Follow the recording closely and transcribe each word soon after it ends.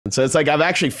so it's like I've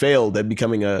actually failed at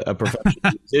becoming a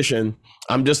professional musician.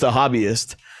 I'm just a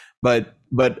hobbyist, but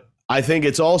I think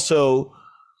it's also,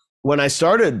 when I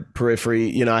started Periphery,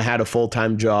 you know, I had a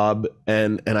full-time job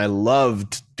and I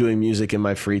loved doing music in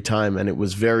my free time, and it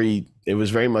was very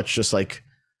much just like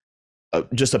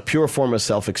just a pure form of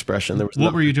self-expression.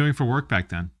 What were you doing for work back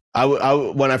then?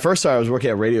 When I first started, I was working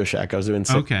at Radio Shack. I was doing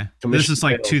This is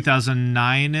like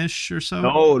 2009-ish or so?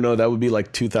 No, that would be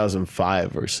like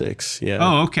 2005 or 6. Yeah.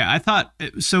 Oh, okay. I thought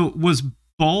so. Was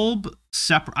Bulb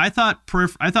separate? I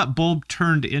thought Bulb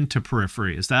turned into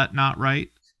Periphery. Is that not right?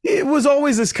 It was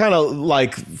always this kind of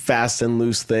like fast and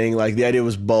loose thing. Like the idea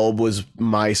was Bulb was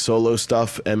my solo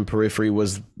stuff and Periphery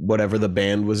was whatever the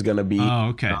band was going to be. Oh,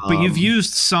 okay. But you've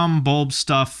used some Bulb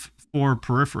stuff for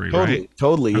Periphery, right?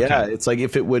 Totally. Okay. Yeah. It's like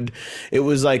it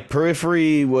was like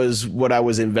Periphery was what I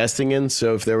was investing in.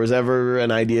 So if there was ever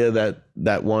an idea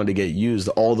that wanted to get used,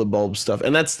 all the Bulb stuff,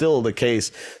 and that's still the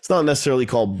case. It's not necessarily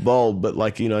called Bulb, but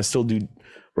like, you know, I still do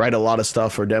write a lot of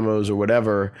stuff or demos or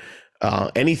whatever.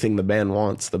 Anything the band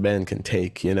wants, the band can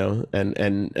take, you know,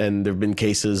 and there've been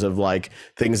cases of like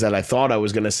things that I thought I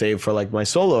was going to save for like my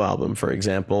solo album, for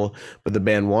example, but the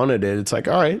band wanted it. It's like,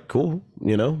 all right, cool.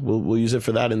 You know, we'll use it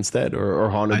for that instead, or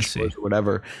Haunted Shores or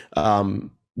whatever.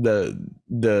 The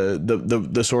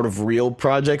sort of real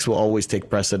projects will always take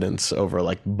precedence over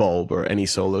like Bulb or any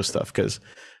solo stuff, because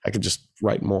I could just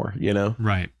write more, you know?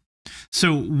 Right.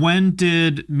 So when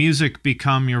did music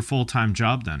become your full-time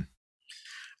job then?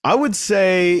 I would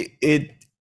say it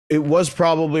was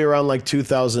probably around like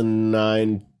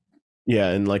 2009, yeah,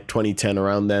 and like 2010,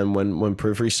 around then when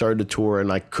Periphery started to tour,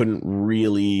 and I couldn't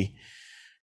really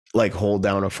like hold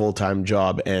down a full-time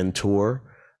job and tour.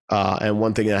 And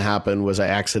one thing that happened was I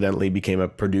accidentally became a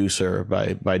producer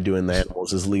by doing the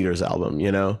Animals as Leaders album,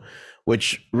 you know,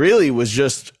 which really was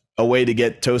just a way to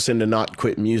get Tosin to not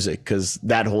quit music, because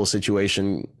that whole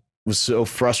situation was so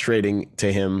frustrating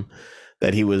to him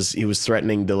that he was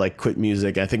threatening to like quit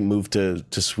music. I think move to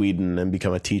Sweden and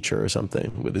become a teacher or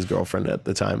something with his girlfriend at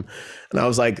the time. And I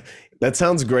was like, that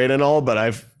sounds great and all, but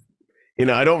I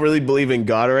don't really believe in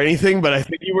God or anything, but I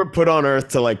think you were put on earth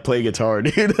to like play guitar,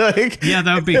 dude. Like, yeah,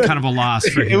 that would be kind of a loss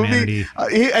for humanity.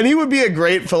 He would be a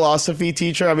great philosophy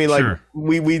teacher. I mean, like sure.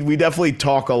 we definitely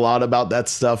talk a lot about that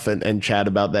stuff and chat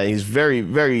about that. He's very,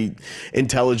 very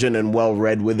intelligent and well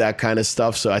read with that kind of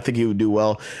stuff. So I think he would do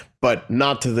well, but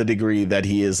not to the degree that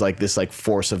he is like this like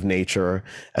force of nature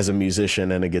as a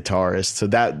musician and a guitarist. So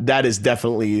that is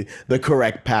definitely the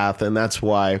correct path. And that's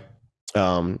why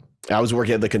I was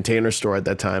working at the Container Store at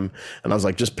that time, and I was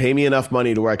like, just pay me enough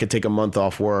money to where I could take a month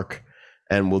off work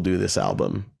and we'll do this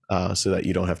album so that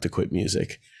you don't have to quit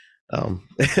music. And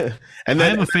then I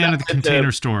am a fan of the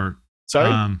Container Store. Sorry?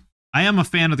 I am a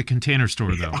fan of the Container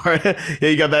Store, though. Yeah,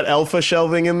 you got that alpha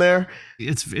shelving in there.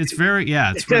 It's very,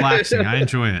 yeah, it's relaxing. I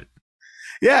enjoy it.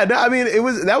 Yeah, no, I mean,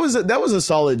 that was a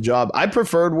solid job. I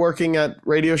preferred working at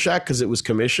Radio Shack because it was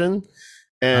commission,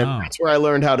 and that's where I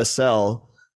learned how to sell.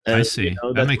 And, I see.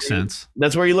 That makes sense.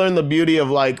 That's where you learn the beauty of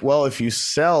like, well, if you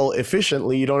sell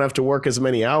efficiently, you don't have to work as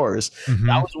many hours. Mm-hmm.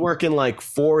 I was working like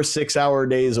 4 6-hour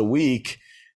days a week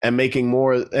and making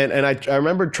more. And I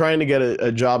remember trying to get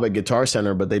a job at Guitar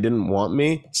Center, but they didn't want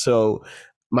me. So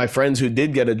my friends who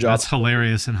did get a job. That's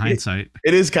hilarious in hindsight.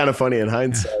 It is kind of funny in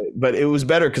hindsight, but it was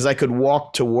better because I could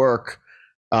walk to work.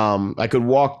 I could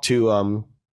walk to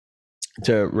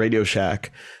Radio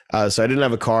Shack. So I didn't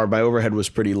have a car. My overhead was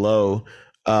pretty low.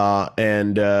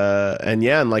 And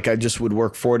like I just would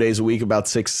work 4 days a week, about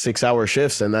 6-hour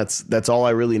shifts. And that's all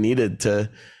I really needed to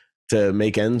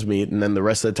make ends meet. And then the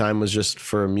rest of the time was just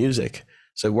for music.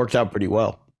 So it worked out pretty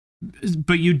well.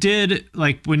 But you did,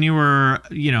 like when you were,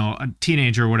 a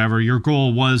teenager or whatever, your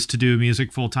goal was to do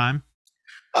music full time?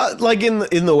 Like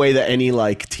in the way that any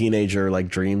like teenager like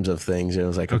dreams of things, it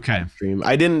was like okay. Dream.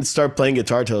 I didn't start playing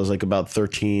guitar till I was like about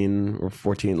 13 or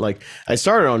 14. Like I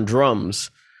started on drums.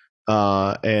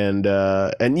 And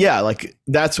yeah, like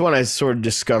that's when I sort of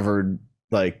discovered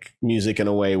like music in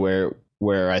a way where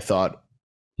I thought,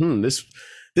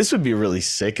 this would be really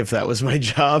sick if that was my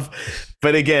job.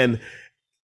 But again,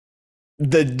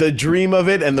 the dream of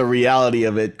it and the reality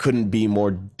of it couldn't be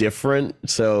more different.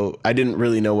 So I didn't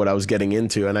really know what I was getting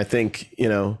into. And I think,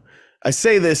 I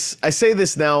say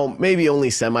this now, maybe only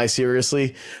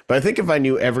semi-seriously, but I think if I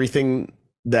knew everything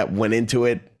that went into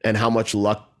it and how much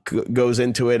luck goes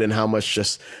into it and how much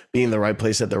just being in the right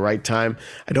place at the right time,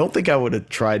 I don't think I would have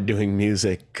tried doing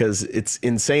music, because it's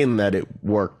insane that it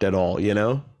worked at all,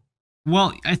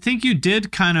 Well, I think you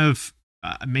did kind of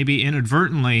maybe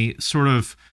inadvertently sort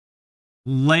of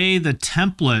lay the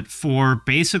template for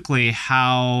basically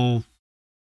how,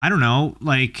 I don't know,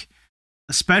 like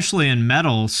especially in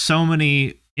metal, so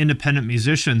many independent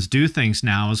musicians do things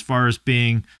now as far as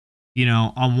being, you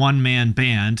know, a one-man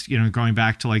band, you know, going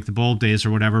back to like the Bulb days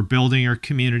or whatever, building your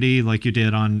community like you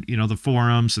did on, you know, the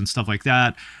forums and stuff like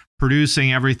that,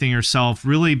 producing everything yourself,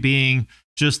 really being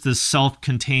just this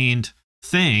self-contained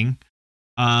thing.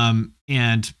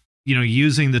 And, you know,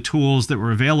 using the tools that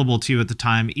were available to you at the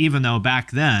time, even though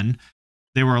back then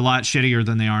they were a lot shittier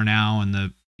than they are now. And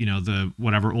the, you know, the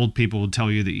whatever old people would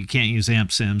tell you that you can't use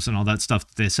amp sims and all that stuff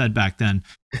that they said back then.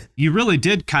 You really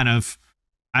did kind of,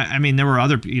 I mean, there were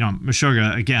other, you know,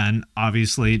 Meshuggah, again,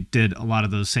 obviously did a lot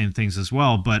of those same things as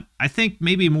well. But I think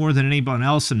maybe more than anyone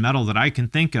else in metal that I can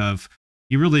think of,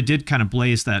 you really did kind of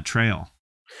blaze that trail.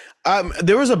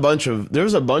 There was a bunch of us. There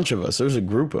was a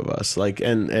group of us, like,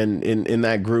 and in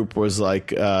that group was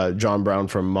like John Brown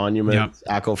from Monument,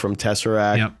 Ackle from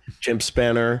Tesseract, Chimp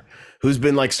Spanner, who's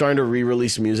been like starting to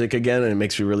re-release music again, and it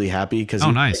makes me really happy because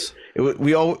nice.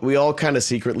 We all kind of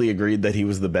secretly agreed that he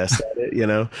was the best at it, you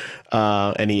know,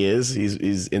 and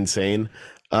he's insane.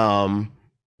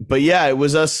 But yeah, it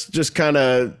was us just kind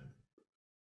of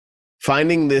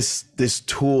finding this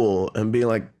tool and being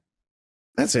like,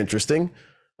 that's interesting.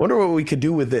 Wonder what we could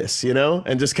do with this, you know,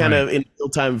 and just kind of in real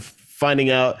time finding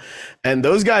out. And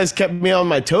those guys kept me on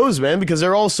my toes, man, because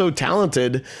they're all so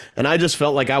talented. And I just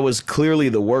felt like I was clearly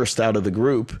the worst out of the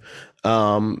group.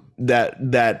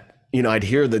 That, you know, I'd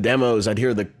hear the demos, I'd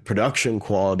hear the production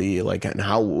quality, like, and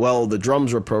how well the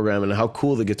drums were programmed and how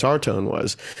cool the guitar tone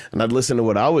was. And I'd listen to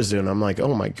what I was doing. I'm like,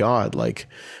 oh my God, like,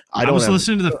 I was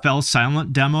listening to the Fell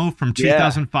Silent demo from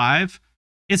 2005.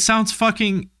 It sounds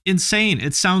fucking insane.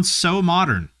 It sounds so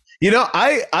modern. You know,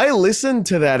 I listened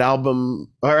to that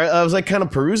album, or I was like kind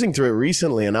of perusing through it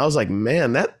recently, and I was like,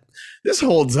 man, this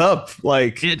holds up.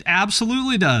 Like, it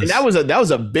absolutely does. And that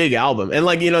was a big album. And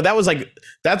like, you know,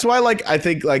 that's why, like, I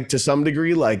think like to some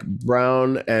degree, like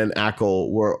Brown and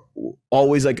Ackle were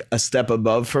always like a step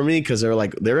above for me, because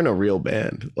they're in a real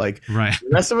band. Like, the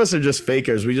rest of us are just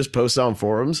fakers. We just post on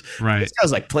forums. This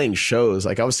guy's like playing shows.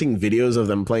 Like, I was seeing videos of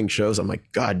them playing shows. I'm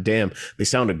like, God damn, they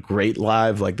sounded great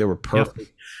live. Like, they were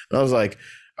perfect. And I was like,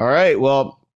 all right,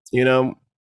 well, you know,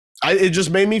 it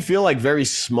just made me feel like very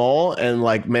small, and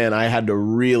like, man, I had to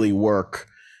really work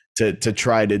to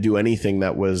try to do anything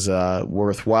that was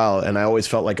worthwhile. And I always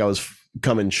felt like I was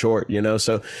coming short, you know?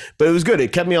 So, but it was good.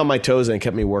 It kept me on my toes and it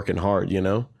kept me working hard, you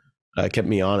know? It kept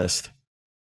me honest.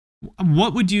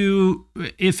 What would you,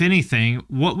 if anything,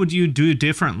 what would you do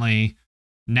differently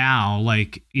now?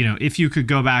 Like, you know, if you could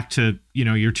go back to, you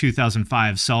know, your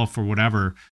 2005 self or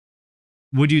whatever,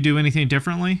 would you do anything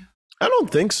differently? I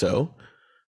don't think so.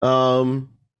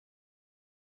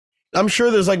 I'm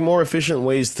sure there's like more efficient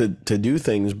ways to do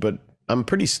things, but I'm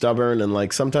pretty stubborn, and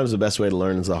like sometimes the best way to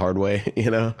learn is the hard way,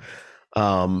 you know?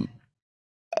 I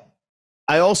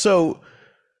also,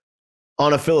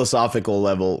 on a philosophical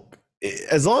level,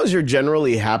 as long as you're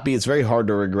generally happy, it's very hard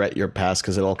to regret your past,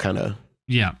 because it all kind of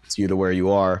gets you to where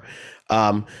you are.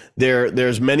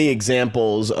 There's many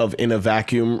examples of in a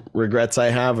vacuum regrets I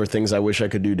have, or things I wish I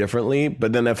could do differently.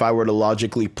 But then if I were to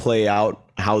logically play out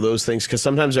how those things, because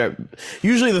sometimes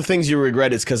usually the things you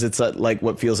regret is because it's like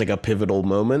what feels like a pivotal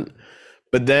moment.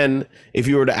 But then if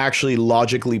you were to actually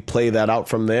logically play that out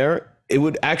from there, it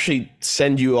would actually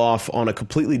send you off on a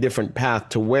completely different path,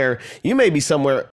 to where you may be somewhere